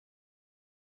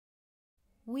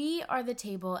We are the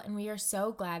table, and we are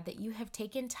so glad that you have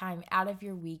taken time out of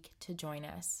your week to join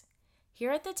us.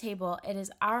 Here at the table, it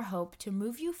is our hope to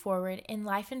move you forward in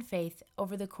life and faith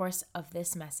over the course of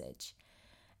this message.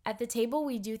 At the table,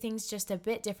 we do things just a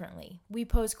bit differently. We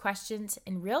pose questions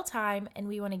in real time, and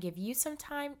we want to give you some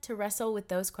time to wrestle with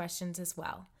those questions as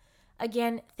well.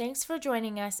 Again, thanks for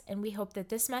joining us, and we hope that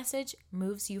this message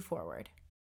moves you forward.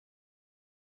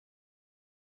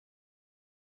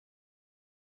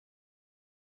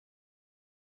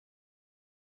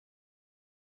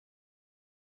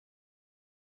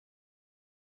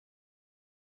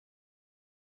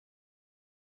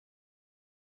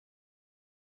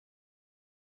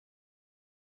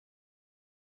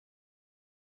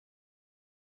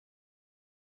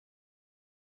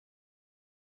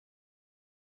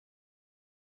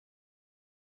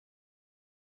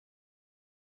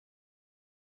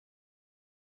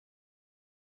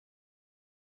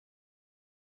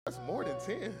 That's more than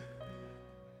 10.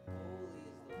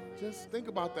 Just think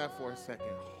about that for a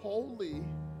second. Holy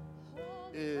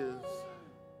is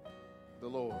the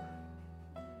Lord.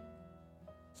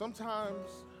 Sometimes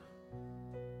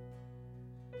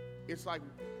it's like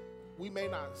we may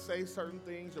not say certain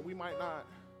things, or we might not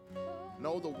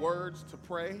know the words to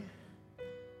pray.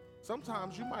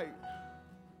 Sometimes you might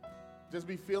just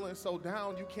be feeling so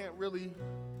down you can't really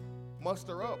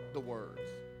muster up the words.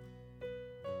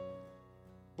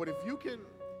 But if you can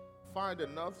find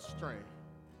enough strength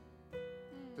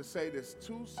to say this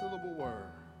two-syllable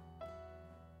word,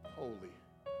 holy.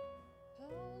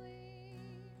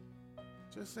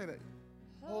 Just say that.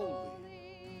 Holy.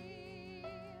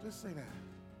 Just say that.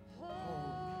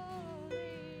 Holy.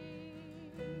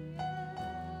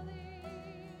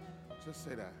 Just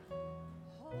say that.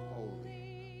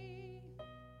 Holy.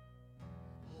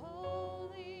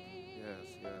 Yes,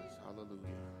 yes. Hallelujah.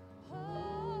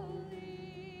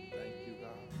 Thank you,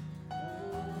 God.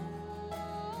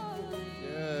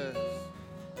 Yes.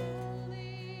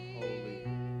 Holy.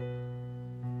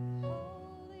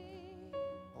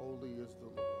 Holy is the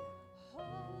Lord.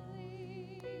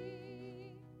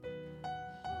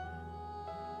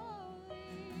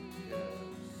 Yes.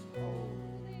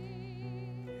 Holy.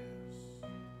 Yes.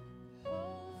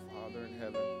 Father in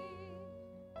heaven,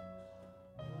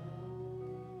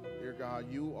 dear God,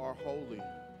 you are holy.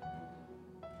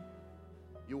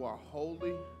 You are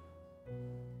holy.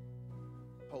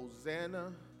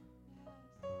 Hosanna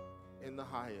in the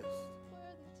highest.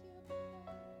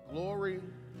 Glory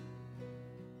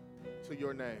to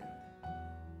your name.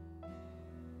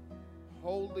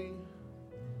 Holy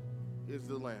is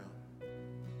the Lamb.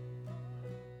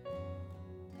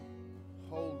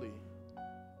 Holy.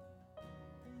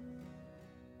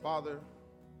 Father,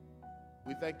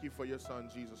 we thank you for your Son,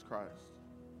 Jesus Christ.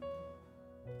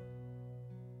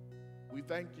 We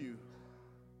thank you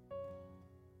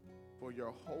for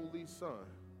your holy Son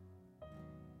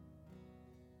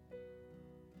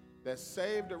that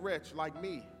saved a wretch like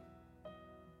me,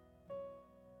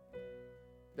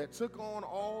 that took on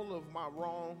all of my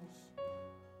wrongs,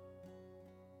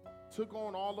 took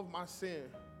on all of my sin,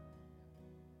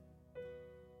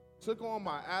 took on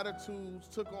my attitudes,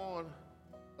 took on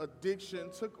addiction,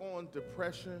 took on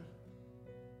depression,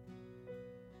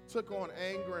 took on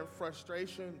anger and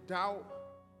frustration, doubt,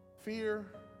 fear.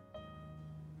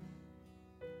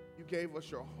 You gave us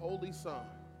your holy Son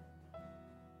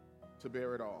to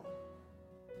bear it all,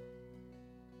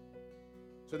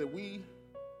 so that we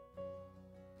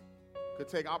could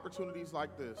take opportunities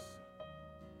like this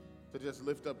to just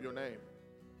lift up your name.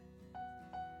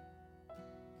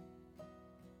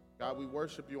 God, we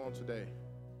worship you on today.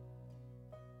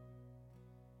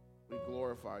 We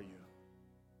glorify you.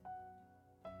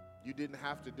 You didn't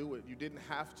have to do it. You didn't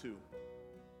have to,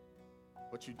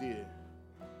 but you did.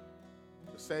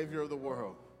 The Savior of the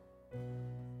world,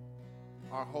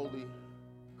 our holy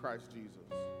Christ Jesus.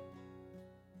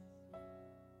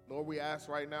 Lord, we ask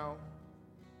right now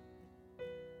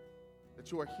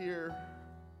that you are here,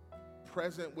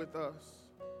 present with us,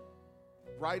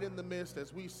 right in the midst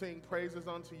as we sing praises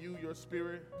unto you. Your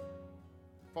Spirit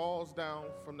falls down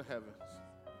from the heavens.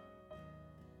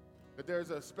 That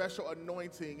there's a special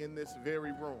anointing in this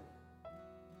very room.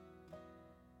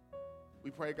 We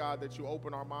pray, God, that you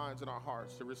open our minds and our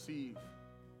hearts to receive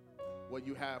what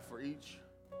you have for each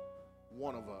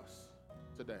one of us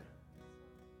today.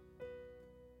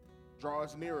 Draw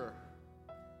us nearer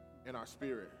in our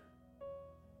spirit.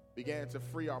 Begin to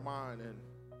free our mind and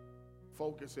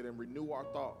focus it and renew our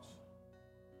thoughts.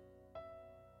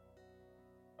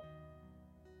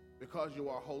 Because you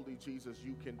are holy, Jesus,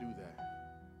 you can do that.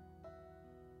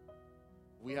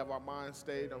 We have our minds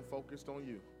stayed and focused on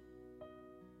you.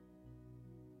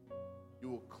 You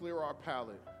will clear our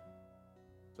palate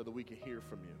so that we can hear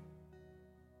from you,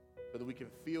 so that we can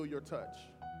feel your touch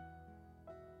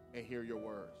and hear your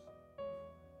words.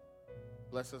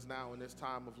 Bless us now in this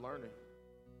time of learning.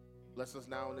 Bless us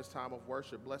now in this time of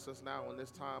worship. Bless us now in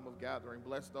this time of gathering.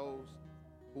 Bless those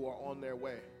who are on their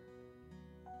way,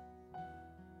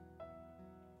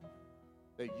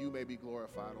 that you may be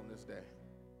glorified on this day.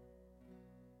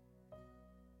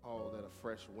 Oh, that a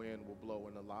fresh wind will blow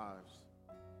in the lives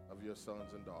of your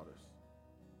sons and daughters.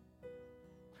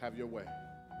 Have your way.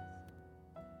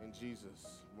 In Jesus'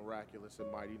 miraculous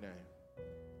and mighty name.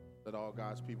 Let all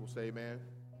God's people say amen.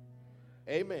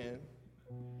 Amen.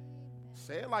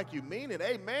 Say it like you mean it.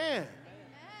 Amen.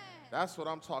 That's what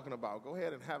I'm talking about. Go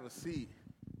ahead and have a seat.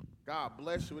 God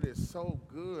bless you. It is so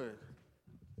good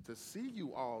to see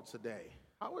you all today.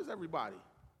 How is everybody?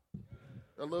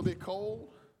 A little bit cold?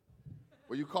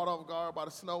 Were you caught off guard by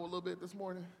the snow a little bit this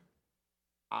morning?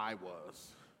 I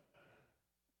was.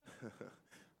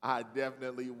 I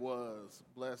definitely was.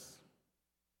 Bless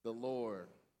the Lord.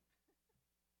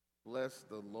 Bless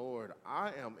the Lord.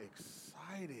 I am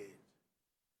excited.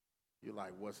 You're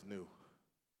like, what's new?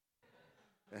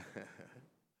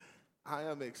 I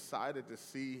am excited to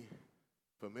see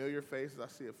familiar faces. I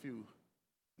see a few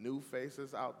new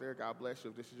faces out there. God bless you.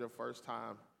 If this is your first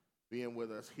time being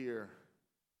with us here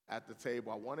at the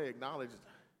table, I want to acknowledge,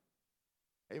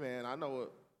 hey man, I know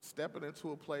stepping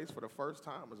into a place for the first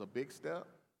time is a big step.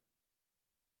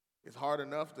 It's hard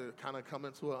enough to kind of come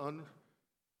into an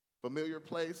unfamiliar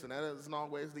place, and that isn't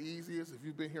always the easiest. If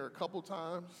you've been here a couple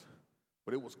times,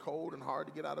 but it was cold and hard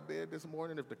to get out of bed this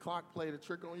morning, if the clock played a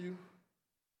trick on you,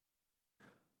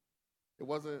 it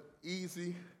wasn't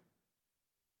easy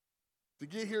to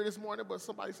get here this morning, but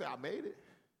somebody said, I made it.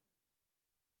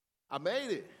 I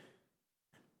made it.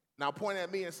 Now point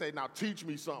at me and say, now teach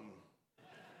me something.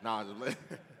 Nah, just let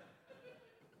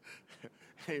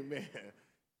Amen.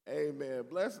 Amen.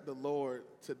 Bless the Lord.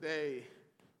 Today,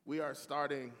 we are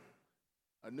starting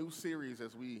a new series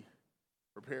as we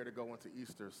prepare to go into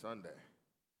Easter Sunday.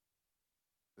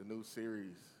 The new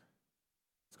series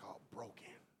is called Broken.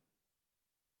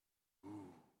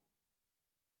 Ooh.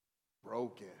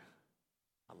 Broken.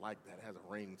 I like that. It has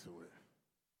a ring to it.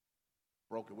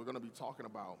 Broken. We're going to be talking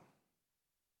about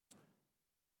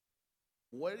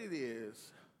what it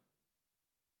is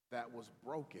that was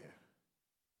broken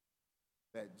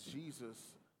that Jesus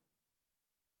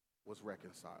was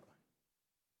reconciling.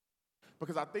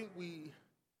 Because I think we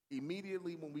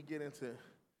immediately, when we get into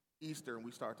Easter and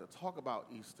we start to talk about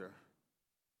Easter,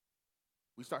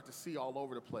 we start to see all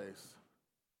over the place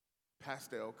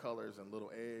pastel colors and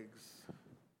little eggs,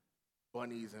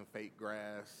 bunnies and fake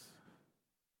grass,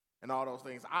 and all those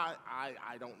things. I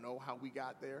don't know how we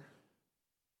got there.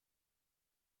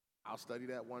 I'll study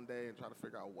that one day and try to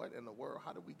figure out what in the world,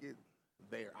 how did we get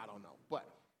there? I don't know. But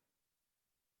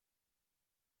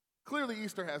clearly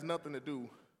Easter has nothing to do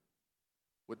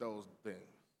with those things.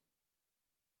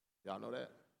 Y'all know that?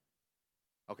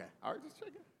 Okay. All right, just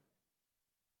checking.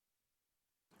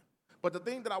 But the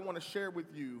thing that I want to share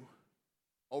with you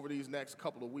over these next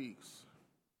couple of weeks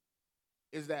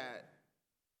is that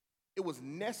it was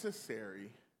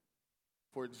necessary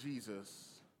for Jesus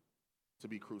to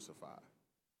be crucified.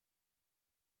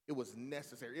 It was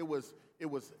necessary. It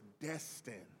was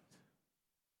destined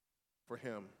for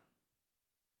him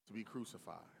to be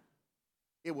crucified.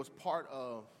 It was part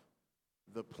of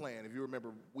the plan. If you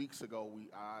remember weeks ago,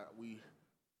 we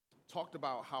talked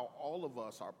about how all of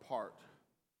us are part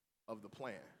of the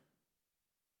plan.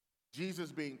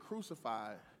 Jesus being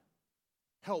crucified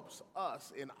helps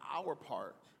us in our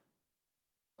part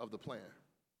of the plan.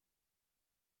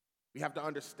 We have to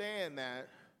understand that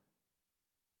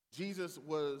Jesus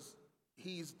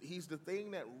he's the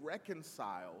thing that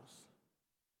reconciles,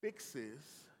 fixes,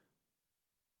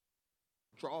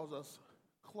 draws us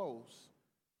close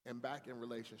and back in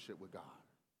relationship with God.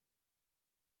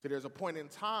 So there's a point in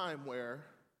time where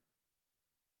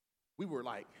we were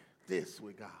like this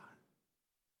with God.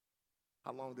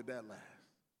 How long did that last?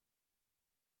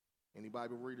 Any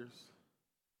Bible readers?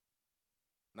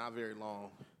 Not very long.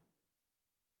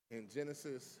 In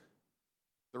Genesis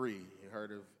 3, you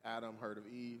heard of Adam, heard of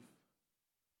Eve?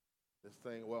 This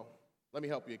thing, well, let me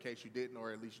help you in case you didn't,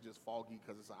 or at least you're just foggy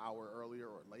because it's an hour earlier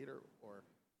or later, or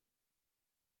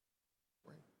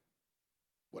right?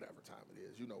 Whatever time it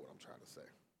is. You know what I'm trying to say.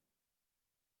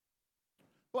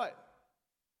 But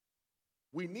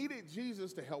we needed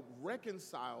Jesus to help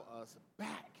reconcile us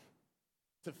back,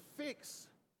 to fix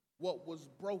what was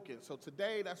broken. So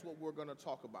today, that's what we're going to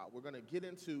talk about. We're going to get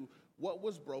into what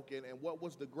was broken and what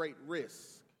was the great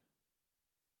risk,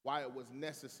 why it was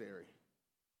necessary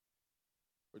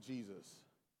for Jesus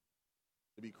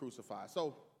to be crucified.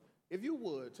 So if you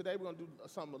would, today we're going to do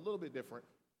something a little bit different.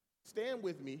 Stand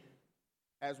with me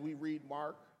as we read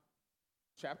Mark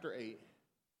chapter 8,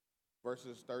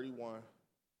 verses 31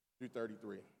 through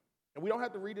 33. And we don't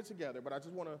have to read it together, but I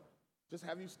just want to just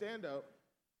have you stand up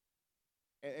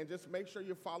and just make sure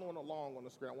you're following along on the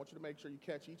screen. I want you to make sure you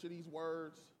catch each of these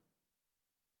words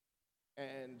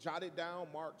and jot it down,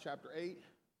 Mark chapter 8,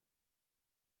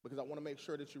 because I want to make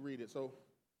sure that you read it. So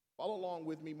follow along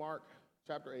with me, Mark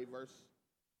chapter 8, verse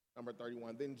number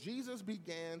 31. Then Jesus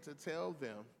began to tell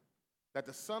them that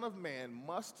the Son of Man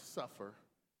must suffer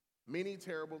many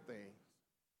terrible things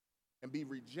and be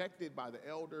rejected by the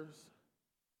elders,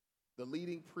 the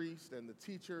leading priests, and the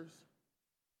teachers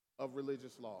of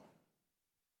religious law.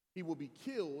 He will be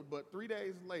killed, but 3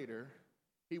 days later,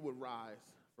 he would rise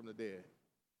from the dead.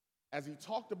 As he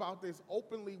talked about this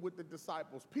openly with the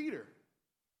disciples, Peter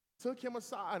took him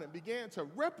aside and began to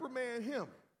reprimand him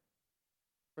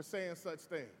for saying such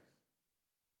things.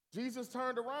 Jesus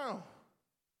turned around,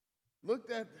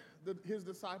 looked at his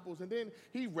disciples, and then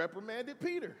he reprimanded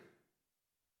Peter.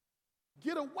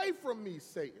 "Get away from me,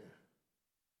 Satan,"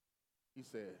 he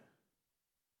said.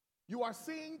 "You are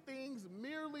seeing things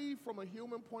merely from a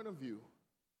human point of view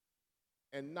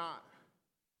and not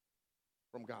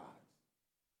from God's."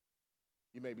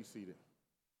 You may be seated.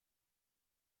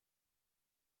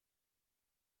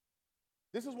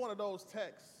 This is one of those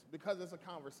texts, because it's a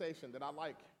conversation, that I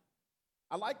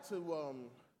like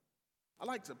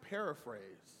to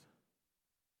paraphrase,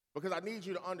 because I need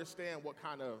you to understand what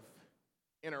kind of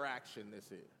interaction this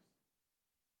is.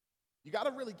 You got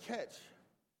to really catch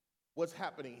what's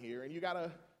happening here, and you got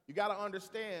to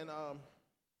understand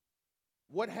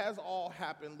what has all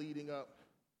happened leading up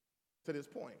to this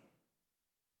point.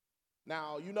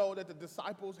 Now, you know that the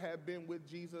disciples have been with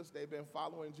Jesus. They've been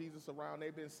following Jesus around.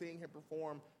 They've been seeing him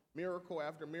perform miracle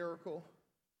after miracle.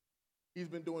 He's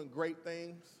been doing great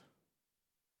things.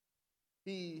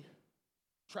 He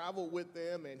traveled with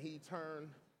them, and he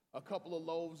turned a couple of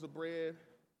loaves of bread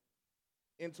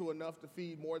into enough to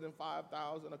feed more than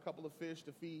 5,000, a couple of fish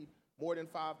to feed more than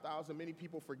 5,000. Many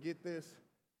people forget this,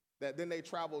 that then they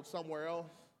traveled somewhere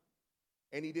else,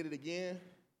 and he did it again.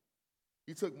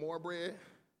 He took more bread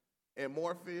and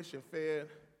more fish and fed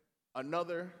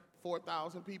another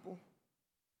 4,000 people,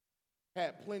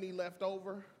 had plenty left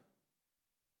over.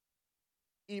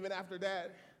 Even after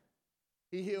that,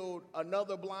 he healed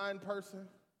another blind person.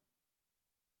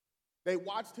 They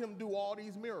watched him do all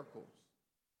these miracles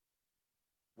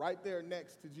right there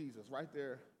next to Jesus, right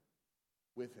there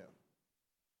with him.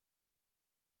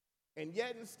 And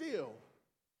yet and still,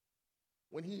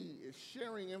 when he is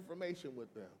sharing information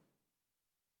with them,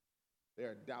 they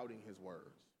are doubting his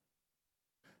words.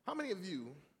 How many of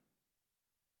you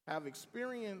have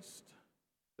experienced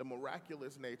the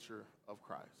miraculous nature of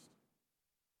Christ,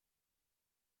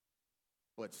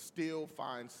 but still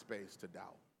find space to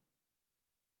doubt?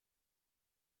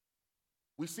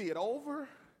 We see it over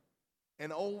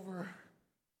and over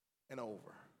and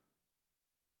over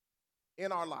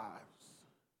in our lives.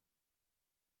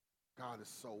 God is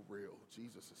so real.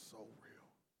 Jesus is so real.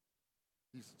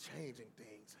 He's changing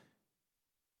things.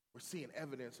 We're seeing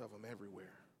evidence of him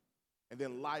everywhere. And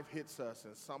then life hits us,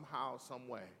 and somehow, some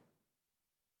way,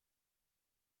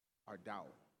 our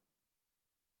doubt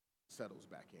settles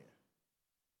back in.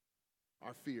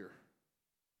 Our fear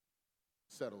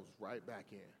settles right back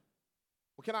in.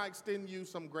 Well, can I extend you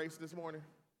some grace this morning?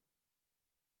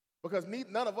 Because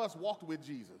none of us walked with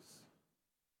Jesus.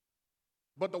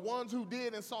 But the ones who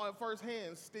did and saw it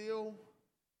firsthand still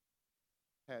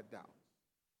had doubts.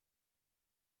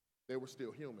 They were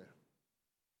still human.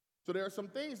 So there are some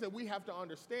things that we have to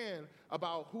understand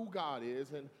about who God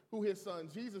is and who his son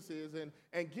Jesus is,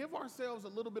 and give ourselves a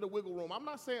little bit of wiggle room. I'm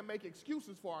not saying make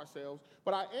excuses for ourselves,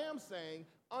 but I am saying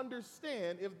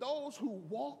understand if those who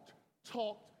walked,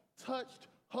 talked, touched,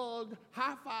 hugged,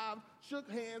 high-fived, shook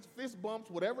hands, fist bumps,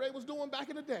 whatever they was doing back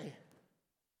in the day,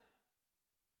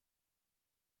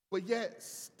 but yet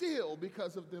still,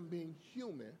 because of them being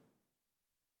human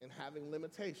and having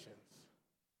limitations,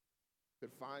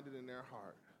 could find it in their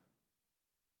heart,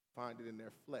 find it in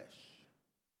their flesh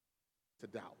to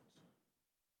doubt.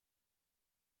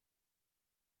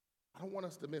 I don't want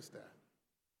us to miss that,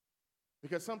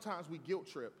 because sometimes we guilt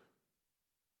trip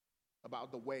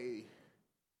about the way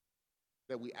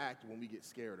that we act when we get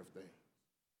scared of things.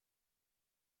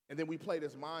 And then we play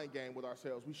this mind game with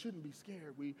ourselves. We shouldn't be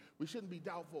scared. We shouldn't be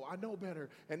doubtful. I know better,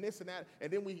 and this and that.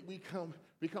 And then we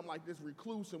become like this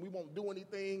recluse, and we won't do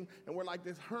anything, and we're like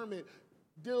this hermit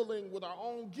dealing with our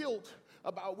own guilt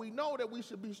about we know that we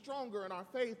should be stronger and our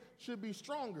faith should be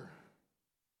stronger.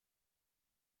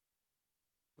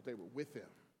 but they were with him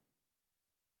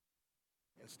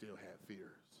and still had fears.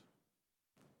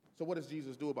 So what does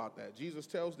Jesus do about that? Jesus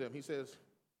tells them, he says,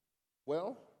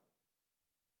 well,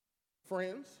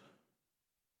 friends,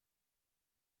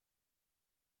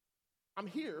 I'm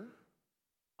here,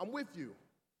 I'm with you,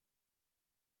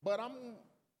 but I'm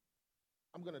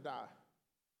going to die.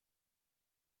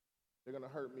 They're going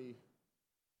to hurt me.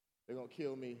 They're going to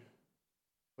kill me.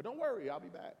 But don't worry, I'll be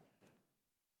back.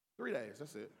 3 days,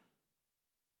 that's it.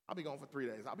 I'll be gone for 3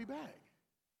 days. I'll be back.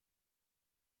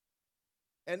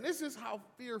 And this is how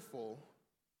fearful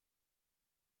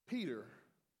Peter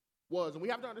was. And we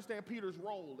have to understand Peter's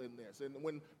role in this. And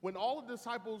when all the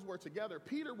disciples were together,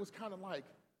 Peter was kind of like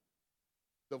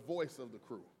the voice of the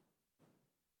crew.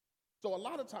 So a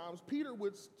lot of times, Peter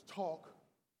would talk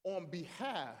on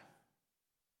behalf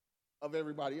of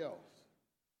everybody else.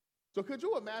 So could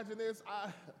you imagine this?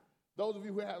 Those of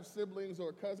you who have siblings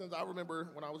or cousins, I remember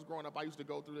when I was growing up, I used to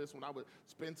go through this when I would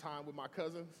spend time with my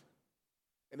cousins,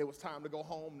 and it was time to go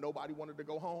home. Nobody wanted to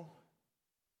go home.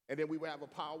 And then we would have a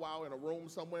powwow in a room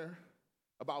somewhere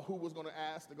about who was going to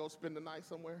ask to go spend the night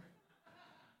somewhere.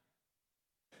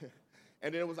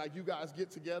 And then it was like, you guys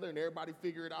get together and everybody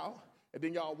figure it out. And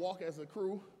then y'all walk as a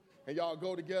crew and y'all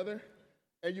go together.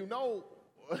 And you know,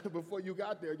 before you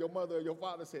got there, your mother or your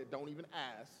father said, don't even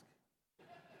ask.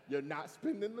 You're not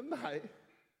spending the night.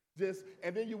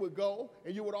 And then you would go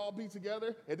and you would all be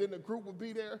together. And then the group would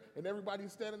be there and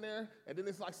everybody's standing there. And then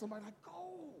it's like somebody like, go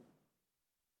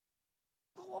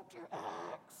up there,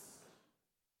 ask.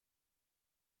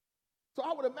 So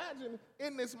I would imagine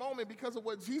in this moment, because of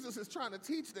what Jesus is trying to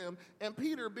teach them, and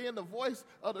Peter being the voice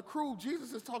of the crew,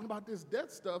 Jesus is talking about this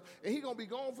death stuff, and he's going to be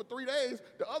gone for 3 days.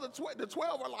 The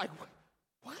 12 are like,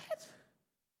 what?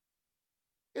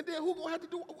 And then who going to have to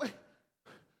do it?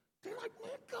 They're like,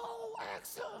 man, go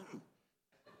ask him.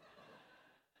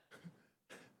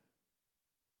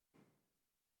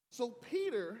 So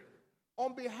Peter,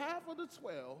 on behalf of the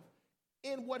 12,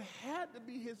 in what had to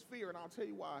be his fear, and I'll tell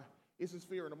you why it's his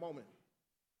fear in a moment.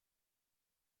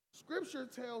 Scripture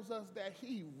tells us that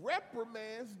he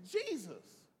reprimands Jesus.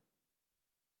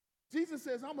 Jesus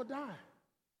says, I'm going to die,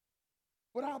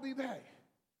 but I'll be back.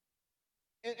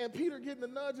 And Peter getting the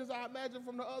nudges, I imagine,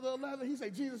 from the other 11, he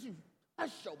said, Jesus, you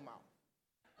hush your mouth.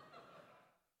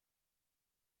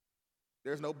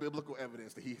 There's no biblical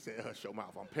evidence that he said hush your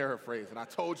mouth. I'm paraphrasing. I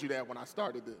told you that when I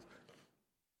started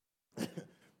this.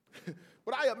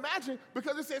 But I imagine,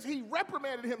 because it says he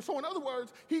reprimanded him. So in other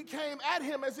words, he came at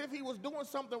him as if he was doing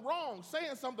something wrong,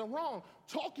 saying something wrong,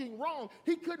 talking wrong.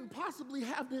 He couldn't possibly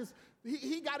have this.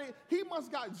 He got it.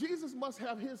 Jesus must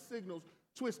have his signals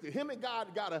twisted. Him and God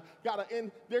gotta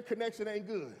end. Their connection ain't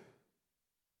good.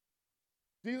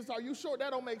 Jesus, are you sure?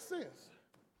 That don't make sense.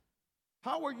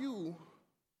 How are you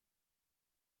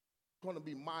going to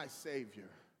be my Savior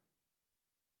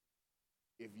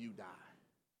if you die?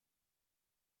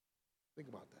 Think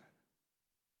about that.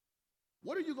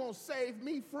 What are you going to save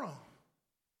me from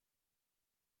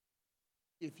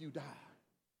if you die?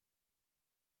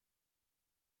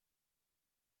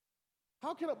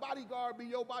 How can a bodyguard be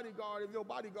your bodyguard if your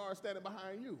bodyguard is standing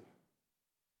behind you?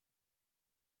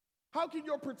 How can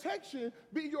your protection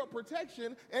be your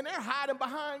protection and they're hiding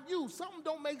behind you? Something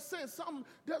don't make sense. Something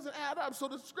doesn't add up. So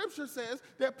the scripture says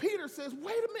that Peter says,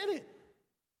 wait a minute.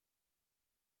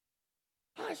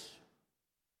 Hush.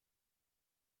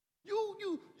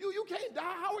 You can't die.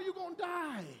 How are you going to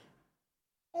die?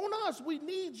 On us, we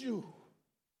need you.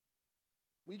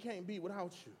 We can't be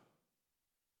without you.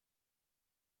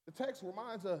 The text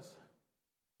reminds us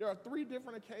there are 3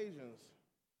 different occasions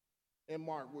in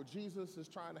Mark where Jesus is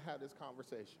trying to have this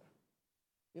conversation.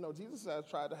 You know, Jesus has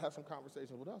tried to have some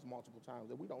conversations with us multiple times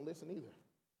that we don't listen either.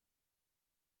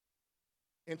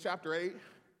 In chapter 8,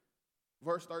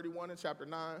 verse 31, in chapter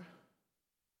 9,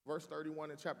 verse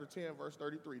 31, in chapter 10, verse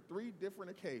 33, 3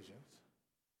 different occasions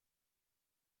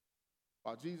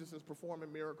while Jesus is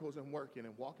performing miracles and working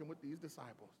and walking with these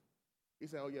disciples. He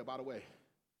said, oh yeah, by the way,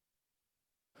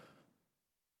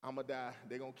 I'm going to die.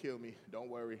 They're going to kill me. Don't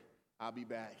worry. I'll be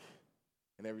back.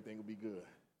 And everything will be good.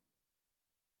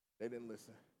 They didn't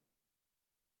listen.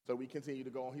 So we continue to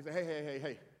go on. He said,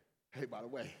 hey, by the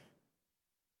way,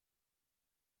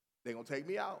 they're going to take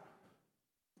me out,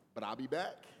 but I'll be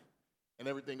back, and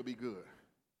everything will be good.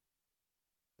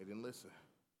 They didn't listen.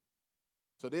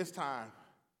 So this time,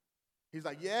 he's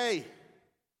like, yay,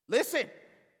 listen,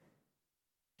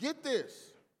 get this.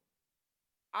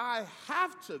 I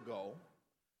have to go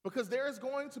because there is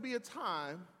going to be a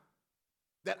time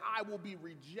that I will be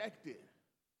rejected,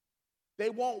 They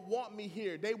won't want me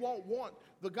here. They won't want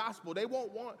the gospel. They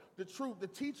won't want the truth. The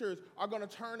teachers are going to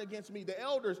turn against me. The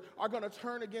elders are going to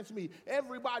turn against me.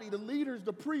 Everybody, the leaders,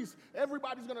 the priests,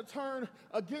 everybody's going to turn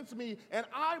against me. And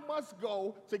I must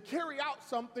go to carry out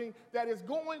something that is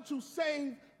going to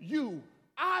save you.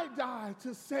 I died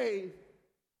to save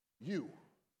you.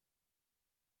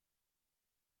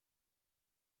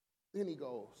 Then he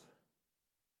goes,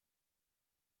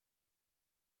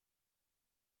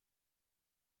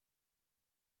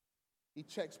 he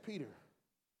checks Peter.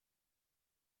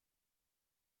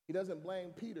 He doesn't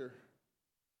blame Peter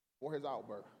for his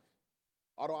outburst,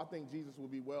 although I think Jesus would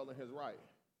be well in his right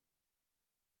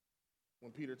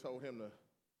when Peter told him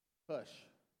to hush.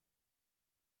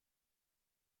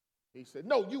 He said,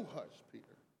 no, you hush, Peter.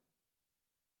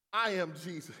 I am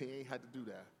Jesus. He ain't had to do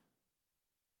that.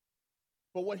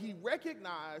 But what he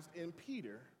recognized in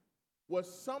Peter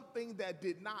was something that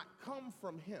did not come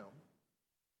from him.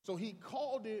 So he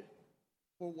called it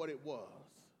for what it was.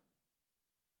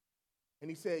 And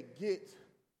he said, get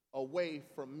away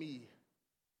from me,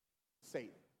 Satan.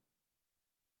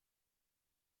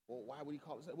 Well, why would he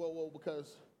call it Satan? Well,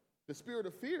 because the spirit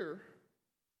of fear,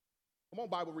 come on,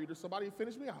 Bible readers, somebody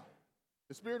finish me out.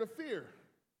 The spirit of fear.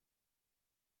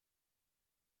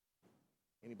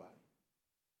 Anybody?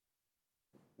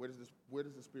 Where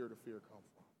does the spirit of fear come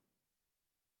from?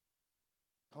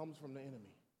 It comes from the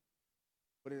enemy.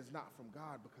 But it is not from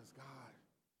God, because God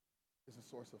is a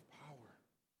source of power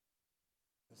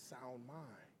and sound mind.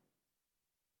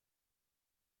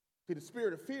 See, the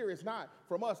spirit of fear is not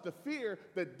from us. The fear,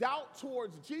 the doubt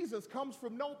towards Jesus comes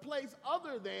from no place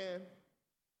other than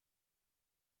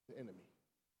the enemy.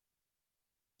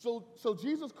 So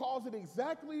Jesus calls it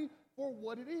exactly for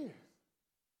what it is.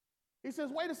 He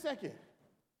says, wait a second.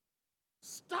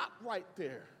 Stop right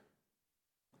there.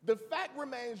 The fact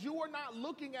remains, you are not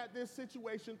looking at this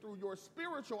situation through your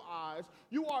spiritual eyes.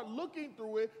 You are looking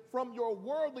through it from your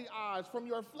worldly eyes, from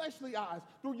your fleshly eyes,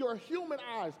 through your human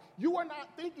eyes. You are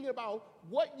not thinking about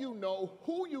what you know,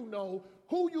 who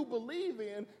you believe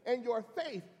in, and your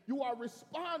faith. You are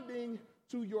responding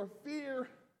to your fear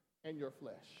and your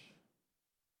flesh.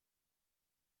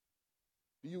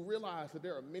 Do you realize that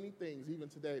there are many things, even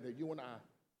today, that you and I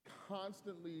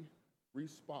constantly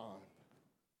respond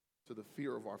to the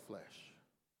fear of our flesh?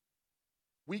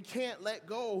 We can't let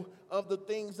go of the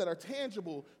things that are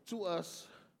tangible to us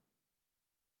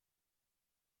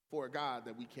for a God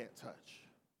that we can't touch.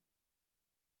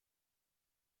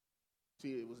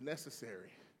 See, it was necessary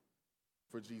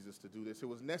for Jesus to do this. It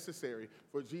was necessary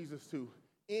for Jesus to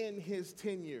end his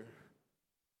tenure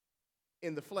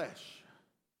in the flesh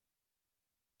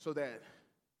so that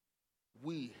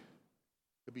we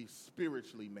could be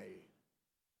spiritually made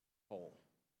whole.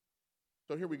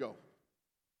 So here we go.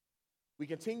 We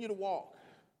continue to walk.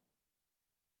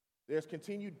 There's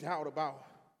continued doubt about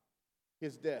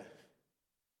his death.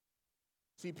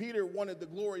 See, Peter wanted the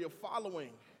glory of following,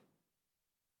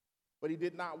 but he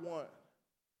did not want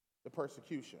the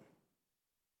persecution.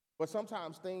 But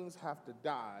sometimes things have to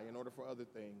die in order for other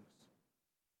things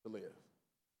to live.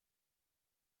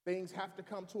 Things have to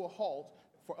come to a halt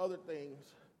for other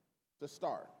things to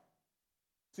start.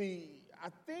 See, I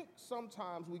think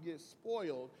sometimes we get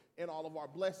spoiled in all of our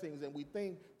blessings, and we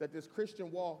think that this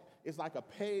Christian walk is like a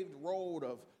paved road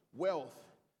of wealth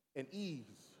and ease.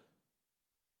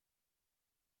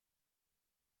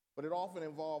 But it often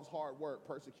involves hard work,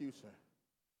 persecution,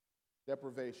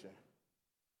 deprivation,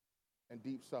 and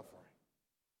deep suffering.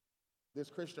 This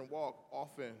Christian walk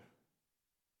often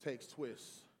takes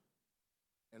twists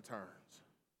and turns.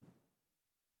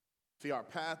 See, our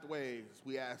pathways,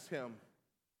 we ask him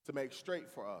to make straight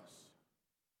for us,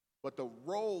 but the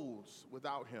roads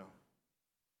without him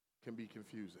can be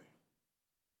confusing.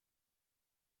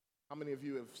 How many of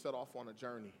you have set off on a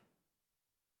journey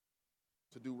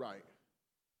to do right,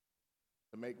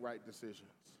 to make right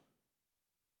decisions,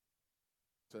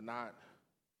 to not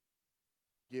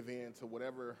give in to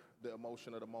whatever the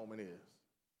emotion of the moment is?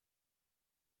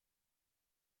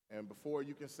 And before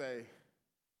you can say,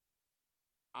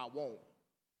 I won't,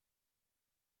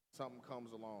 something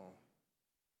comes along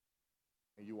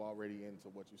and you already into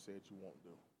what you said you won't do.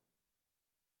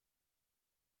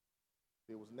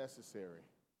 It was necessary.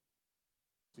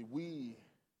 See, we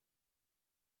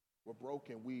were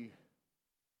broken. We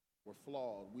were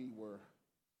flawed. We were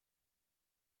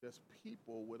just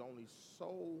people with only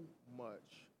so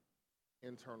much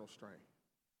internal strength.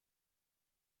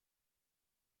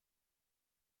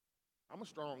 I'm a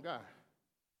strong guy.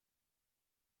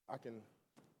 I can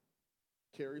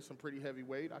carry some pretty heavy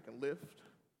weight. I can lift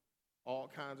all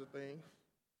kinds of things.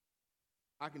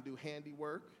 I can do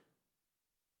handiwork.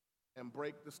 and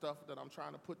break the stuff that I'm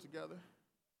trying to put together.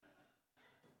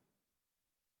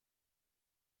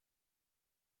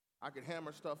 I could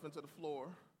hammer stuff into the floor,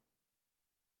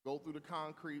 go through the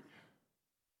concrete,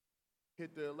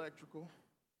 hit the electrical,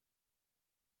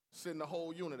 send the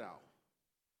whole unit out.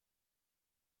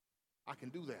 I can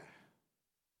do that.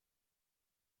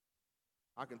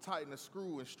 I can tighten a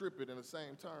screw and strip it in the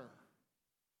same turn.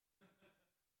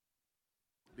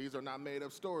 These are not made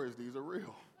up stories, these are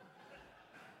real.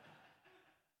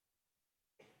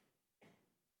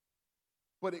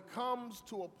 But it comes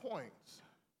to a point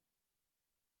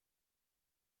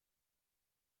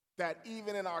that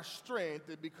even in our strength,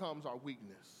 it becomes our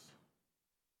weakness.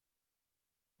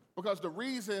 Because the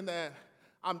reason that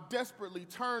I'm desperately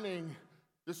turning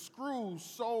the screws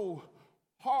so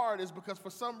hard is because for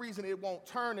some reason it won't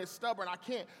turn, it's stubborn, I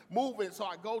can't move it, so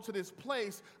I go to this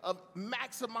place of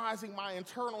maximizing my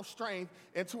internal strength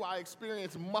until I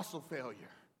experience muscle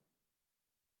failure.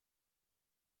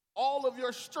 All of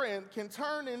your strength can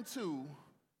turn into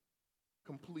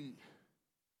complete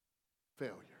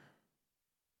failure.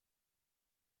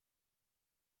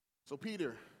 So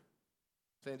Peter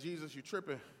saying, Jesus, you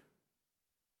tripping.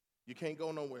 You can't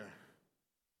go nowhere.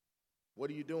 What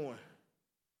are you doing?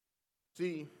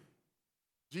 See,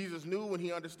 Jesus knew and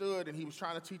he understood, and he was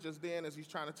trying to teach us then as he's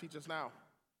trying to teach us now.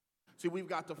 See, we've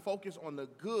got to focus on the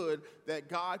good that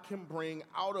God can bring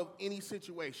out of any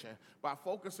situation by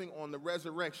focusing on the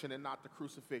resurrection and not the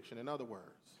crucifixion. In other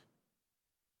words,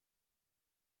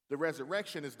 the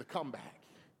resurrection is the comeback.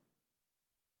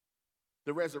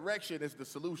 The resurrection is the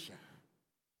solution.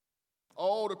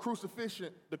 Oh, the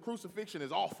crucifixion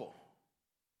is awful.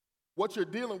 What you're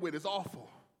dealing with is awful.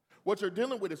 What you're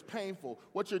dealing with is painful.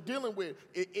 What you're dealing with,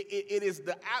 it is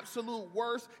the absolute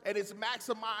worst, and it's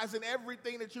maximizing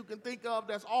everything that you can think of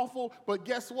that's awful. But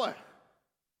guess what?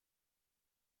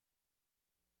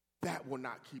 That will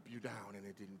not keep you down, and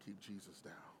it didn't keep Jesus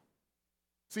down.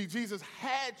 See, Jesus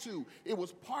had to. It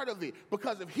was part of it,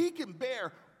 because if he can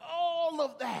bear all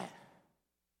of that,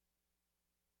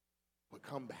 but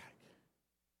come back.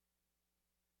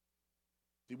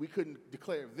 See, we couldn't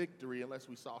declare victory unless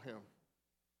we saw him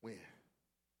win.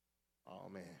 Oh,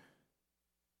 man.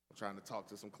 I'm trying to talk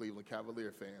to some Cleveland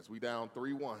Cavalier fans. We down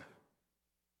 3-1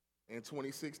 in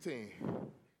 2016.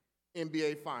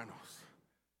 NBA Finals.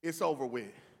 It's over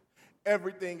with.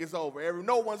 Everything is over.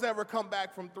 No one's ever come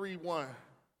back from 3-1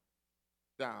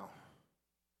 down.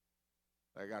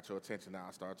 I got your attention now.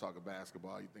 I started talking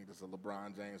basketball. You think this is a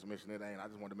LeBron James mission? It ain't. I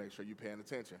just wanted to make sure you're paying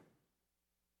attention.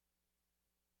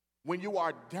 When you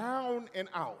are down and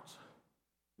out,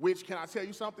 which, can I tell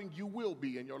you something? You will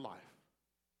be in your life.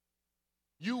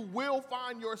 You will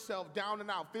find yourself down and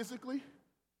out physically,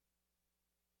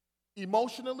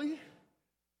 emotionally,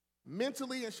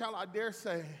 mentally, and shall I dare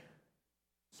say,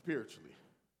 spiritually.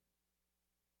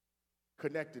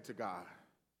 Connected to God,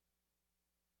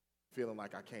 feeling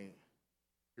like I can't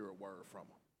hear a word from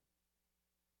him.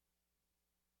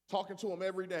 Talking to him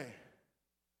every day.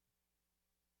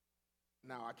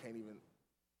 Now I can't even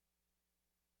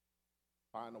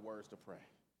find the words to pray.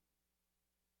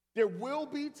 There will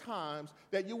be times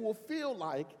that you will feel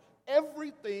like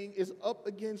everything is up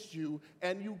against you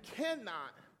and you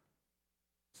cannot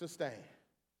sustain.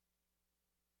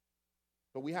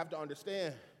 But we have to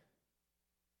understand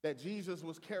that Jesus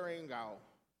was carrying out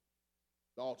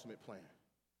the ultimate plan.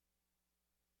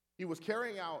 He was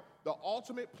carrying out the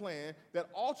ultimate plan that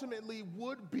ultimately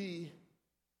would be,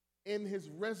 in his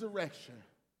resurrection,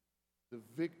 the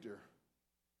victor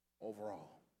overall.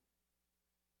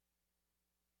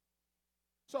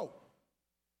 So,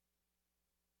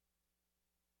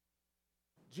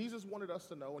 Jesus wanted us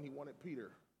to know, and he wanted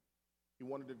Peter, he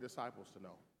wanted the disciples to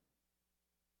know.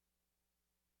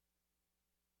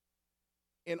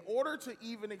 In order to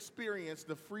even experience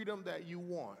the freedom that you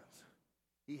want,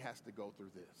 he has to go through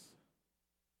this.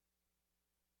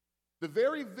 The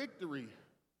very victory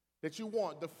that you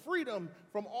want, the freedom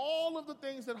from all of the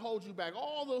things that hold you back,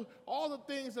 all the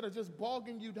things that are just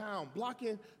bogging you down,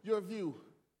 blocking your view,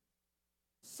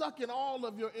 sucking all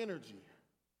of your energy.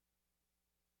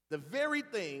 The very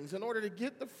things, in order to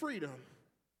get the freedom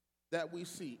that we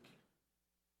seek,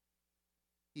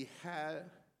 he had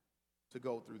to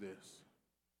go through this.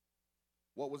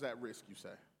 What was at risk, you say?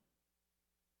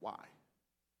 Why?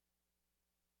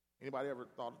 Anybody ever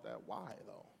thought of that? Why,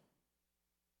 though?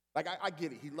 Like, I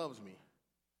get it. He loves me.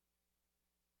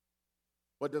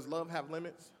 But does love have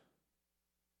limits?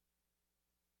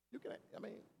 You could.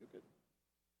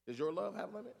 Does your love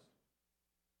have limits?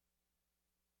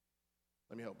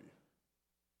 Let me help you.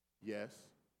 Yes.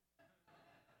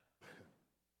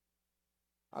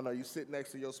 I know you sit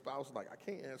next to your spouse like, I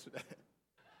can't answer that.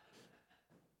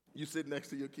 You sit next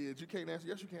to your kids, you can't answer.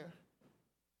 Yes, you can.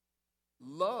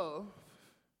 Love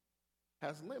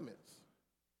has limits.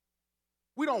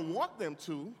 We don't want them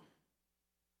to,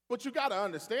 but you got to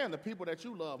understand the people that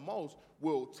you love most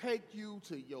will take you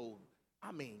to your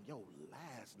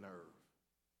last nerve.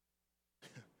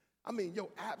 Your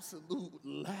absolute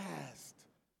last.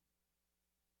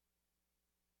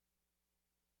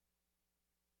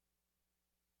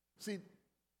 See,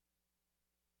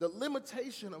 the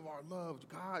limitation of our love,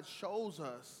 God shows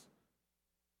us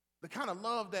the kind of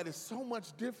love that is so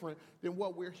much different than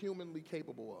what we're humanly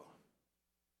capable of.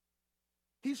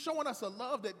 He's showing us a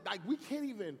love that we can't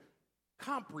even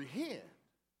comprehend.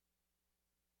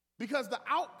 Because the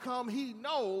outcome he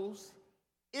knows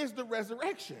is the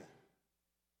resurrection.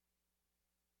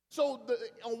 So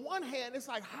on one hand, it's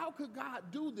like, how could God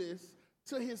do this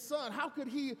to his son? How could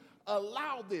he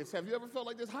allow this? Have you ever felt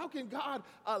like this? How can God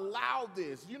allow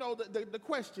this? You know, the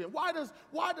question, why does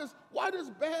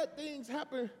bad things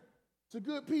happen to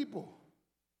good people?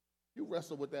 You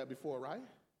wrestled with that before, right?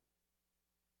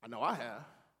 I know I have.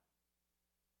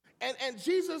 And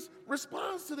Jesus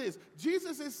responds to this.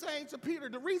 Jesus is saying to Peter,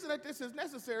 the reason that this is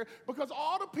necessary, because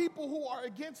all the people who are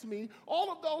against me,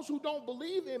 all of those who don't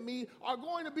believe in me, are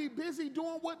going to be busy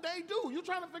doing what they do. You're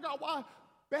trying to figure out why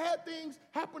bad things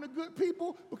happen to good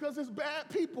people? Because there's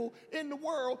bad people in the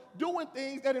world doing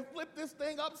things that have flipped this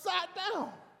thing upside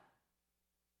down.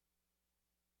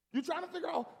 You're trying to figure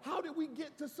out, how did we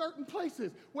get to certain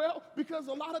places? Well, because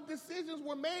a lot of decisions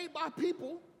were made by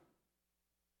people.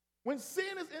 When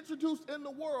sin is introduced in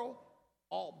the world,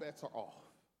 all bets are off.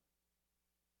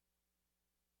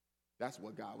 That's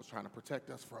what God was trying to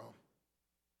protect us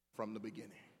from the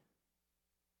beginning.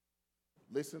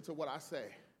 Listen to what I say.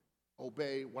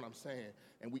 Obey what I'm saying.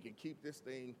 And we can keep this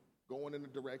thing going in a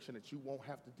direction that you won't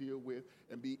have to deal with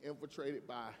and be infiltrated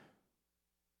by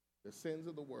the sins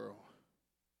of the world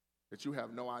that you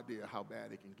have no idea how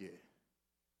bad it can get.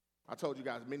 I told you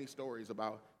guys many stories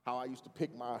about how I used to pick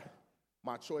my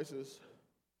choices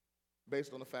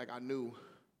based on the fact I knew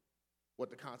what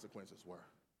the consequences were.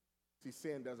 See,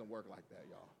 sin doesn't work like that,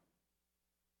 y'all.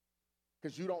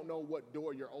 Because you don't know what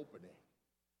door you're opening.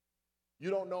 You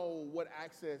don't know what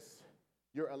access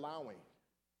you're allowing.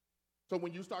 So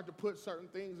when you start to put certain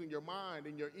things in your mind,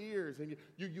 in your ears, and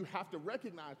you have to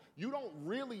recognize you don't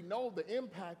really know the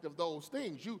impact of those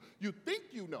things. You think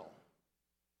you know,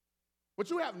 but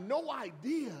you have no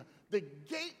idea the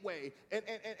gateway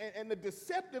and the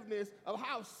deceptiveness of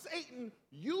how Satan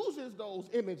uses those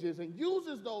images and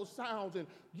uses those sounds and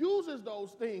uses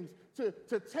those things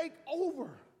to take over.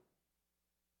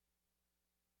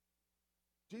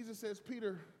 Jesus says,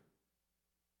 Peter,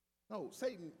 no,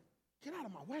 Satan, get out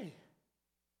of my way.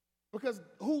 Because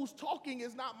who's talking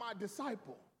is not my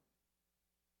disciple.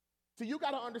 So you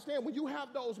got to understand, when you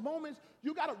have those moments,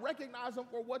 you got to recognize them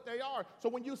for what they are. So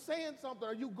when you're saying something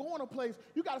or you going a place,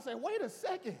 you got to say, wait a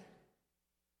second.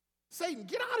 Satan,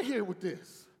 get out of here with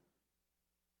this.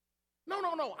 No.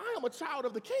 I am a child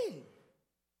of the King.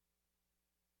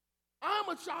 I'm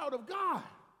a child of God.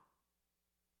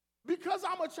 Because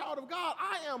I'm a child of God,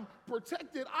 I am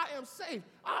protected. I am safe.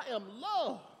 I am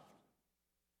loved.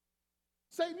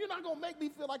 Satan, you're not going to make me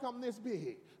feel like I'm this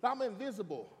big, that I'm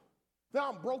invisible, that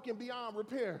I'm broken beyond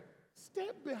repair.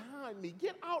 Step behind me.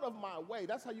 Get out of my way.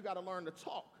 That's how you got to learn to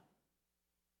talk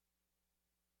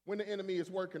when the enemy is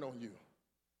working on you.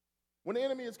 When the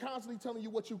enemy is constantly telling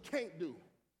you what you can't do.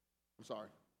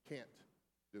 Can't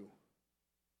do.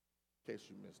 In case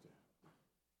you missed it.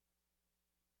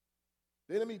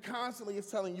 The enemy constantly is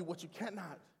telling you what you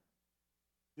cannot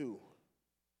do,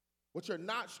 what you're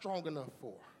not strong enough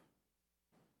for.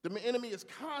 The enemy is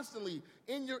constantly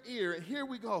in your ear, and here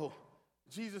we go.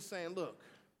 Jesus saying, look,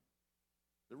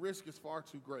 the risk is far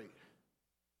too great.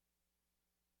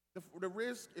 The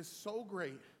risk is so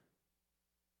great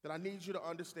that I need you to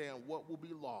understand what will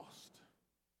be lost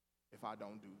if I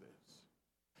don't do this.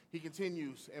 He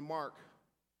continues in Mark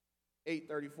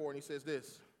 8:34, and he says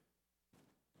this.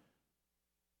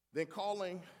 Then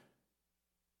calling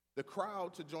the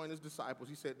crowd to join his disciples,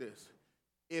 he said this.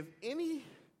 If any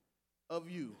of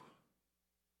you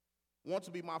want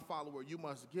to be my follower, you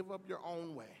must give up your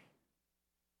own way,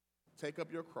 take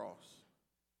up your cross,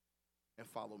 and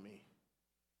follow me.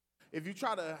 If you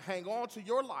try to hang on to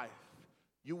your life,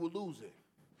 you will lose it.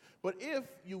 But if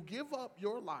you give up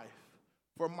your life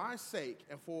for my sake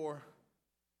and for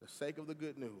the sake of the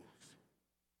good news,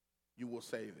 you will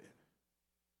save it.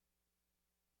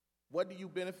 What do you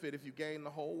benefit if you gain the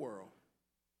whole world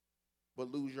but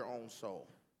lose your own soul?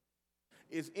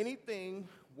 Is anything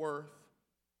worth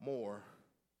more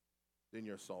than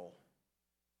your soul.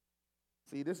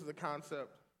 See, this is a concept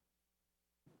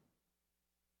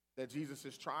that Jesus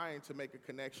is trying to make a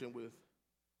connection with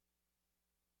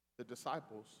the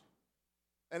disciples.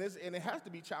 And it has to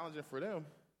be challenging for them.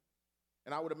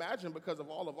 And I would imagine because of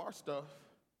all of our stuff,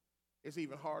 it's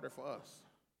even harder for us.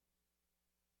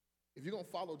 If you're going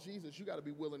to follow Jesus, you got to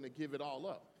be willing to give it all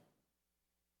up.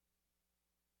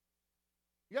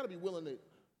 You got to be willing to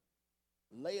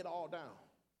lay it all down.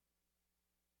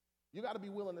 You got to be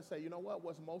willing to say, you know what?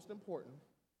 What's most important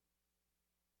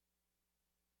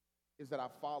is that I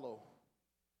follow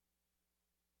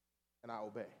and I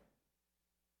obey.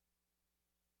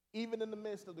 Even in the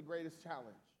midst of the greatest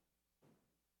challenge.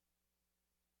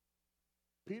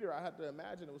 Peter, I have to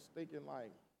imagine, was thinking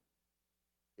like,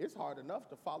 it's hard enough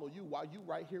to follow you while you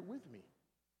right here with me.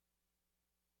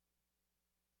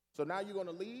 So now you're going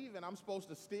to leave and I'm supposed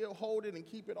to still hold it and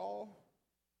keep it all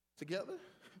together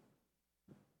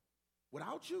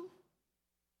without you?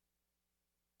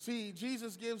 See,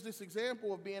 Jesus gives this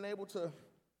example of being able to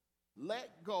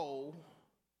let go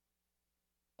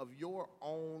of your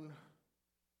own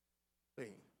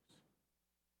things.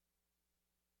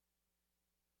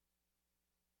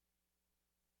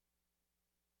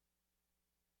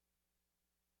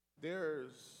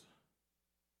 There's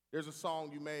a song,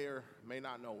 you may or may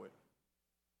not know it.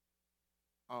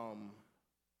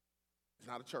 It's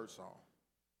not a church song,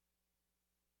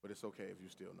 but it's okay if you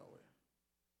still know it.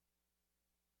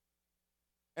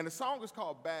 And the song is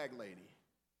called Bag Lady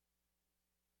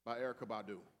by Erykah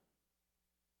Badu.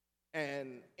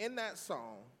 And in that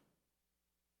song,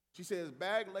 she says,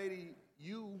 bag lady,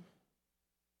 you're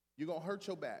going to hurt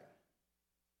your back.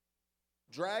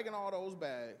 Dragging all those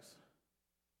bags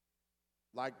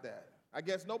like that. I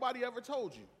guess nobody ever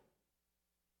told you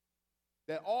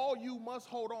that all you must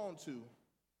hold on to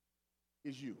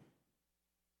is you.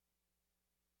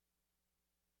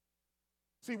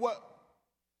 See, what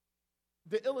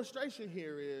the illustration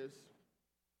here is,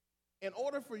 in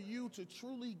order for you to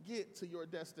truly get to your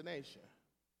destination,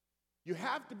 you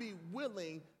have to be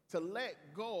willing to let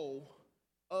go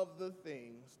of the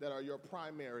things that are your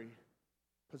primary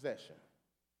possession.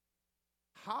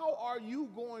 How are you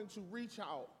going to reach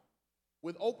out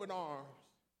with open arms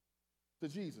to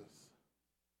Jesus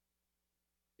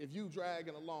if you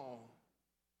dragging along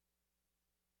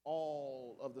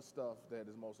all of the stuff that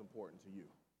is most important to you?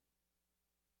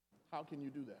 How can you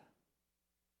do that?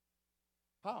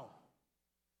 How?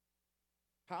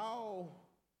 How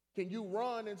can you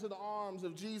run into the arms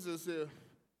of Jesus if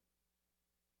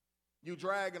you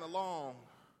dragging along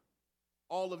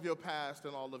all of your past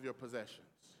and all of your possessions?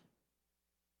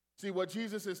 See, what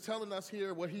Jesus is telling us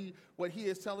here, what he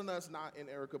is telling us, not in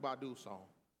Erykah Badu's song,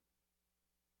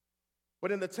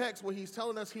 but in the text, what he's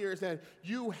telling us here is that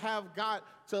you have got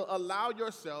to allow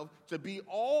yourself to be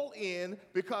all in,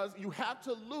 because you have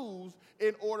to lose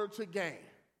in order to gain.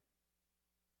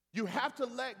 You have to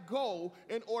let go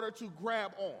in order to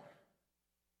grab on.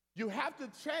 You have to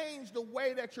change the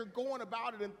way that you're going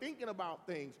about it and thinking about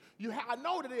things. I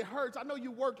know that it hurts. I know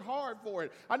you worked hard for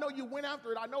it. I know you went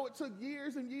after it. I know it took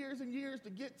years and years and years to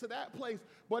get to that place.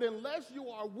 But unless you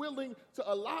are willing to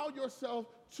allow yourself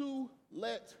to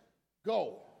let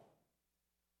go,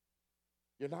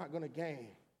 you're not going to gain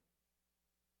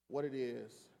what it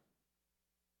is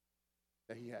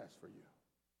that he has for you.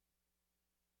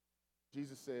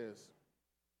 Jesus says,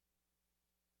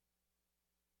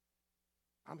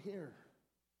 I'm here.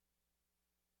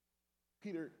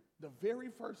 Peter, the very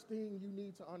first thing you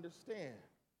need to understand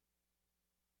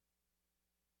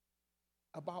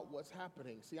about what's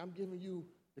happening. See, I'm giving you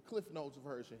the Cliff Notes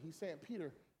version. He's saying,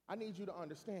 Peter, I need you to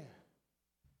understand.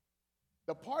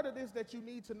 The part of this that you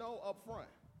need to know up front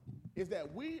is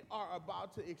that we are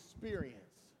about to experience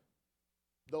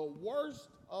the worst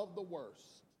of the worst.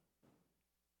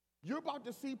 You're about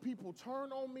to see people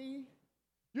turn on me.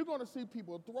 You're going to see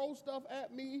people throw stuff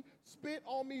at me, spit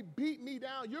on me, beat me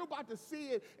down. You're about to see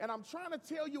it, and I'm trying to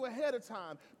tell you ahead of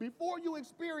time, before you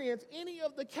experience any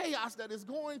of the chaos that is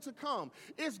going to come,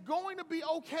 it's going to be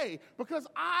okay, because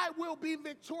I will be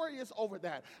victorious over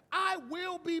that. I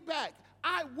will be back.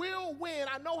 I will win.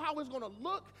 I know how it's going to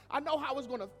look. I know how it's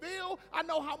going to feel. I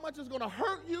know how much it's going to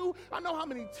hurt you. I know how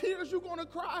many tears you're going to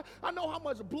cry. I know how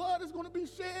much blood is going to be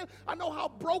shed. I know how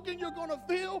broken you're going to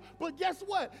feel. But guess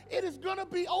what? It is going to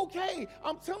be okay.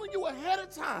 I'm telling you ahead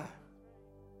of time.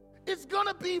 It's going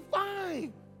to be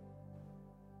fine.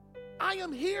 I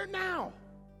am here now.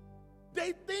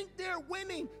 They think they're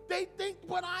winning. They think,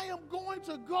 but I am going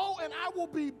to go and I will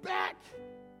be back.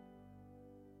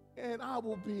 And I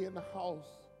will be in the house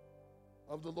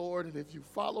of the Lord. And if you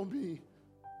follow me,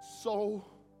 so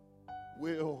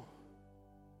will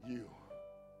you.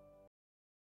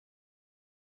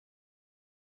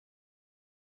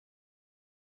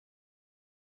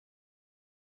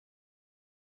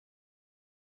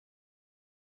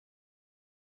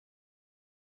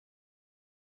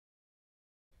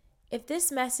 If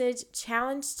this message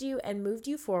challenged you and moved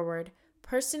you forward,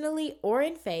 personally or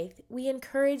in faith, we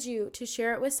encourage you to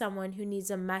share it with someone who needs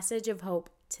a message of hope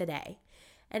today.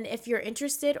 And if you're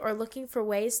interested or looking for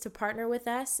ways to partner with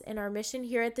us in our mission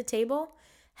here at the table,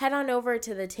 head on over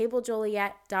to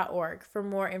thetablejoliet.org for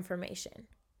more information.